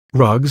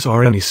Rugs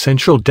are an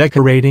essential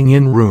decorating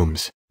in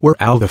rooms, where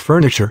all the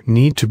furniture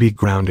need to be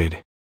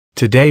grounded.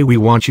 Today we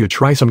want you to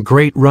try some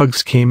great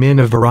rugs came in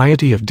a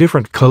variety of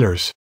different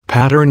colors,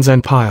 patterns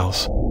and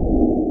piles.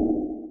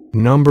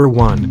 Number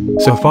 1.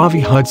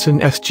 Safavieh Hudson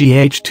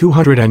SGH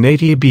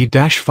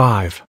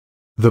 280B-5.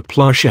 The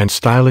plush and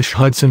stylish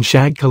Hudson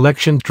Shag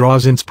Collection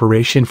draws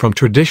inspiration from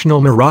traditional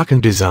Moroccan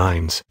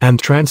designs and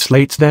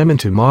translates them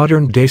into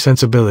modern-day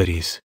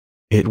sensibilities.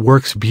 It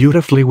works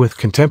beautifully with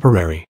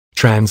contemporary,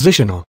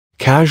 transitional,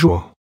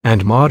 casual,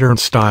 and modern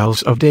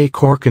styles of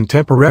decor.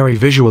 Contemporary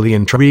visually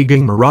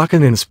intriguing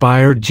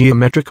Moroccan-inspired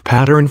geometric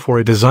pattern for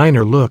a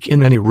designer look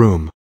in any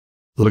room.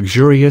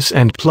 Luxurious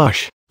and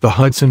plush, the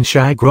Hudson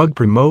Shag rug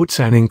promotes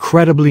an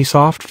incredibly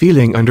soft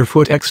feeling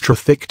underfoot. Extra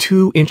thick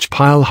 2-inch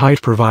pile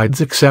height provides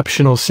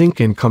exceptional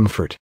sink-in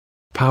comfort.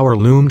 Power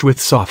loomed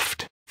with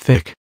soft,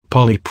 thick,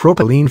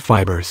 polypropylene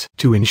fibers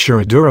to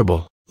ensure a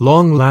durable,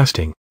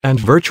 long-lasting, and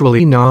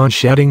virtually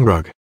non-shedding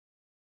rug.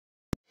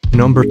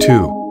 Number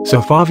 2.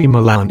 Safavieh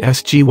Milan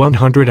SG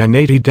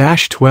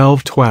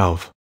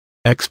 180-1212.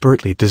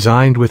 Expertly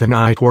designed with an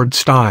eye toward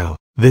style,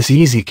 this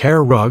easy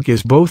care rug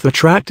is both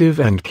attractive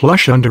and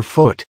plush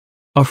underfoot.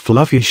 A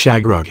fluffy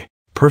shag rug,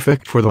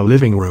 perfect for the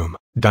living room,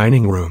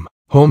 dining room,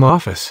 home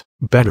office,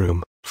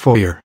 bedroom,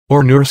 foyer,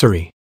 or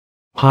nursery.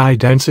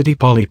 High-density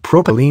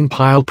polypropylene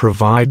pile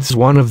provides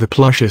one of the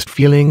plushest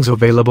feelings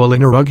available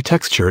in a rug.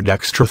 Textured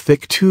extra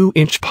thick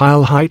 2-inch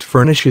pile height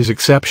furnishes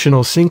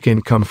exceptional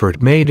sink-in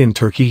comfort. Made in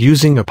Turkey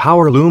using a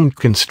power loomed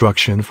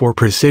construction for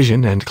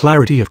precision and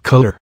clarity of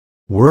color.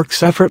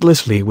 Works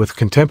effortlessly with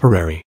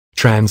contemporary,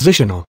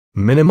 transitional,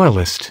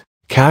 minimalist,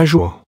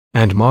 casual,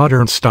 and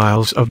modern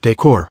styles of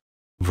decor.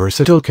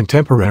 Versatile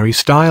contemporary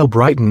style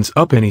brightens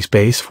up any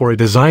space for a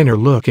designer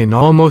look in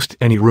almost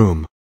any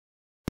room.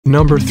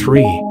 Number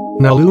 3.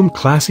 Loomed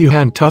classy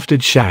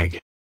hand-tufted shag.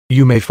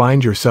 You may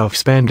find yourself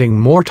spending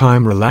more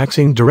time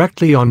relaxing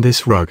directly on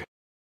this rug.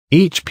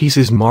 Each piece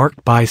is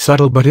marked by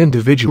subtle but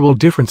individual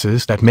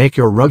differences that make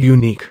your rug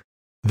unique.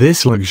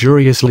 This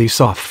luxuriously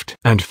soft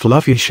and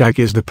fluffy shag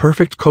is the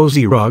perfect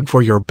cozy rug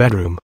for your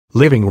bedroom,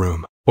 living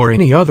room, or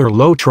any other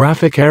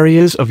low-traffic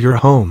areas of your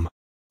home.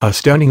 A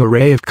stunning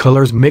array of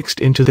colors mixed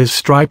into this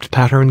striped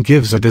pattern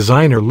gives a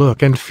designer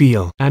look and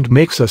feel and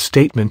makes a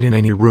statement in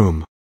any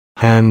room.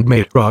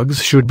 Handmade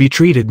rugs should be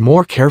treated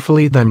more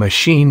carefully than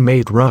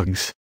machine-made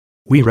rugs.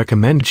 We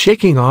recommend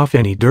shaking off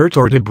any dirt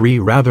or debris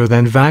rather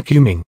than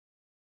vacuuming.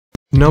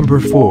 Number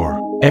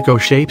 4. Echo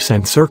Shapes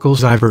and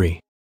Circles Ivory.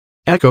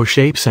 Echo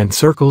Shapes and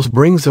Circles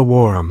brings a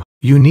warm,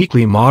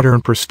 uniquely modern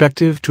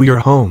perspective to your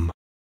home.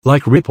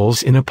 Like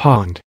ripples in a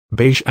pond,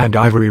 beige and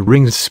ivory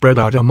rings spread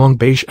out among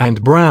beige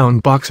and brown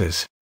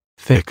boxes.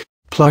 Thick,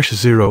 plush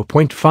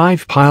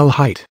 0.5 pile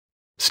height.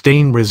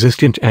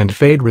 Stain-resistant and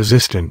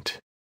fade-resistant.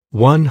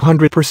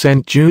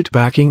 100% jute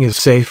backing is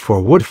safe for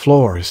wood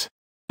floors.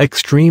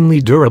 Extremely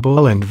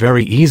durable and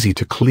very easy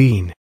to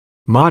clean.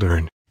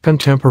 Modern,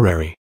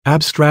 contemporary,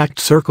 abstract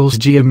circles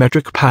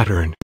geometric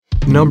pattern.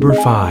 Number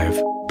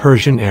 5.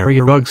 Persian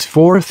Area Rugs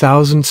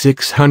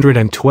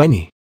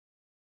 4620.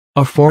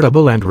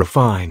 Affordable and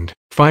refined,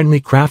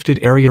 finely crafted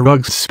area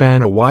rugs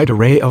span a wide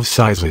array of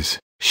sizes,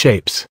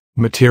 shapes,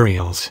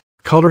 materials,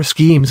 color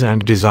schemes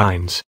and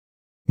designs.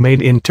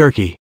 Made in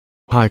Turkey.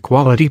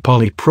 High-quality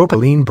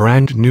polypropylene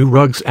brand new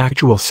rugs.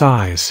 Actual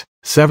size,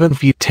 7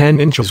 feet 10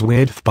 inches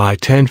width by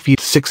 10 feet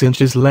 6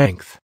 inches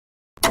length.